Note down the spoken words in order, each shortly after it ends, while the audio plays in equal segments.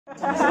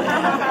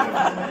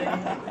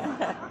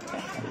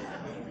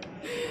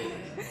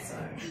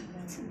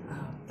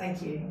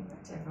Thank you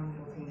to everyone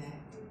helping there.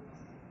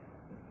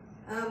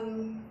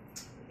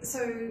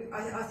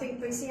 I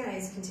think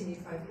BCNA's continued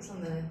focus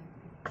on the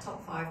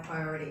top 5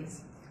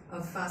 priorities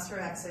of faster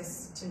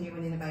access to new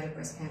and innovative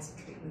breast cancer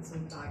treatments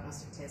and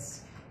diagnostic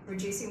tests,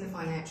 reducing the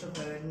financial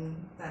burden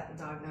that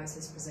the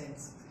diagnosis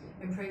presents,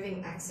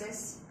 improving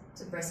access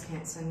to breast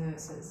cancer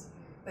nurses,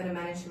 better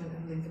management of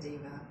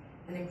lymphedema,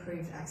 and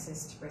improved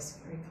access to breast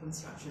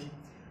reconstruction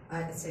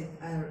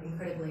are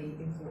incredibly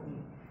important.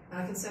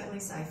 And I can certainly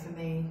say for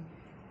me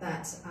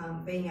that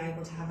being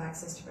able to have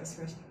access to breast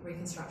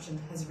reconstruction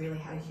has really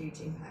had a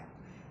huge impact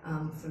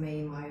for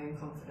me in my own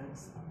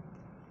confidence.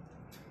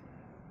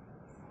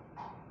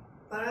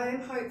 But I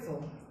am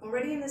hopeful.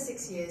 Already in the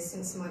 6 years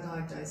since my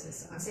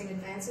diagnosis, I've seen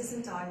advances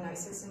in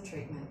diagnosis and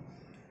treatment.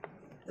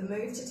 The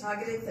move to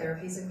targeted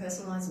therapies and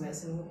personalised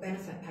medicine will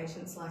benefit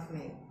patients like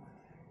me,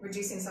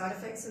 reducing side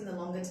effects and the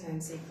longer-term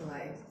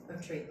sequelae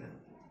of treatment.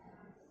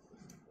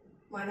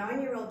 My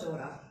 9-year-old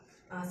daughter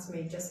asked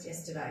me just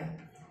yesterday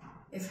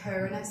if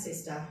her and her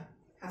sister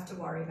have to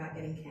worry about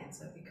getting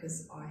cancer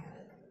because I had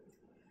it.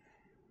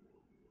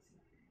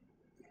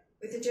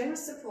 With the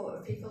generous support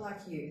of people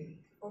like you,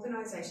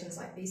 organisations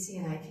like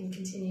BCNA can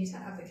continue to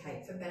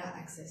advocate for better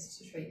access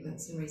to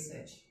treatments and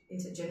research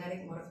into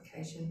genetic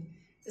modification,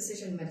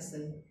 precision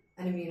medicine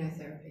and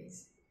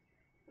immunotherapies.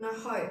 And I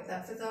hope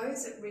that for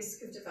those at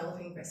risk of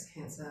developing breast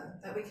cancer,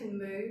 that we can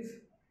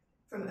move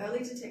from early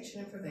detection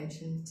and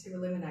prevention to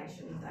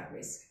elimination of that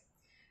risk.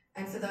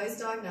 And for those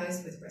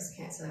diagnosed with breast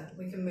cancer,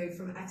 we can move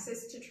from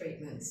access to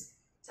treatments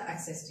to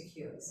access to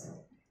cures.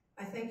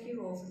 I thank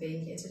you all for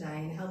being here today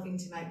and helping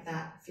to make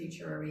that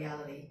future a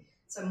reality,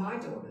 so my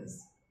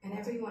daughters and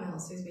everyone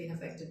else who's been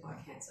affected by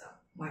cancer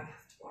won't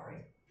have to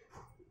worry.